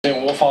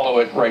And we'll follow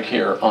it right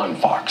here on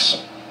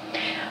Fox.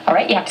 All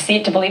right, you have to see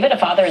it to believe it. A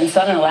father and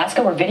son in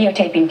Alaska were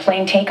videotaping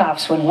plane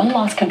takeoffs when one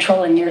lost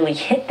control and nearly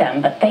hit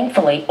them, but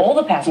thankfully all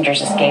the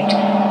passengers escaped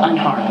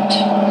unharmed.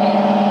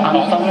 On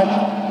the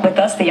phone with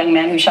us, the young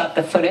man who shot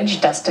the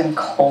footage, Dustin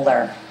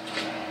Kohler.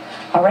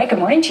 All right, good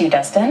morning to you,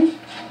 Dustin.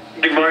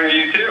 Good morning to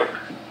you, too.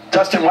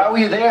 Dustin, why were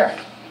you there?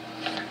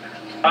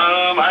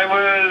 I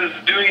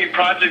was doing a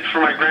project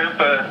for my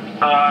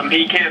grandpa.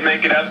 He can't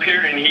make it up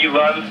here, and he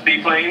loves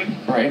seaplanes.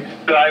 Right.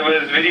 So I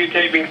was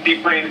videotaping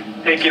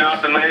seaplanes taking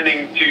off and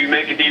landing to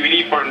make a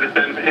DVD for him to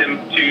send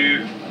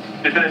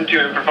to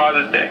him for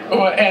Father's Day.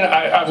 Well, and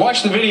I've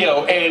watched the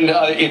video, and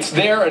it's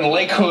there in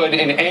Lake Hood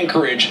in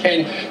Anchorage.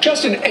 And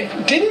Justin,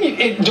 didn't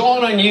it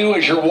dawn on you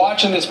as you're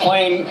watching this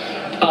plane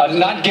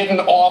not getting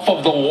off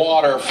of the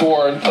water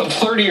for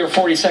 30 or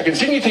 40 seconds,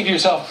 didn't you think to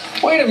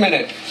yourself, wait a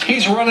minute,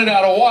 he's running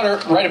out of water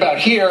right about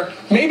here,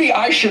 maybe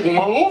I should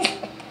move?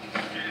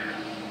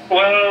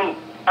 Well,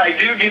 I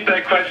do get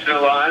that question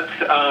a lot.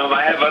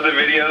 I have other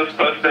videos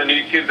posted on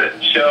YouTube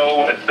that show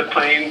what the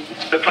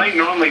plane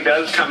normally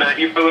does come at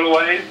you for a little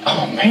ways.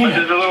 Oh, man. But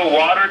there's a little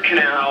water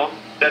canal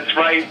that's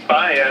right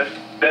by us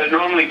that it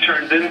normally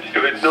turns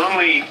into. It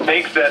normally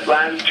makes that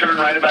last turn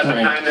right about the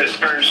time that it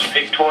turns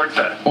straight towards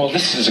us. Well,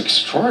 this is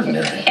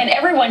extraordinary. And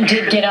everyone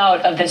did get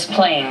out of this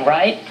plane,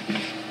 right?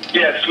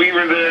 Yes, we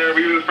were there.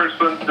 We were the first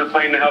ones to the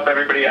plane to help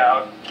everybody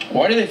out.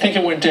 Why do they think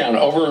it went down?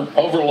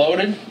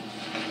 Overloaded?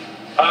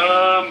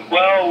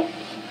 Well,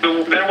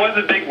 there was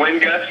a big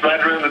wind gust right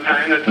around the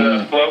time that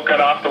the float got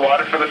off the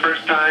water for the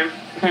first time.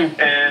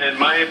 And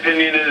my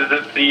opinion is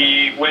that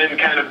the wind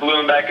kind of blew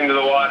him back into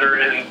the water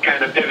and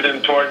kind of pivoted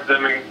him towards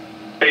them, and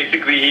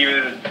basically he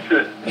was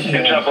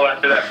in trouble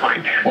after that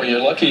point. Well,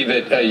 you're lucky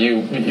that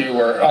you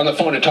were on the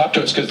phone to talk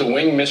to us, because the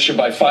wing missed you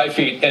by 5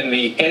 feet and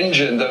the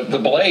engine, the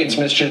blades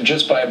missed you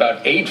just by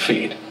about 8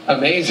 feet.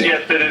 Amazing.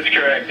 Yes, that is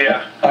correct,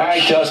 yeah. All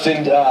right,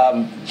 Dustin,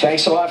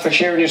 thanks a lot for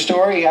sharing your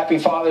story. Happy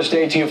Father's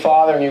Day to your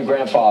father and your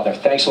grandfather.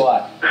 Thanks a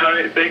lot. All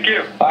right, thank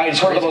you. All right,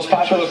 it's one of the most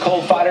popular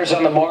cold fighters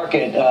on the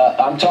market.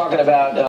 I'm talking about...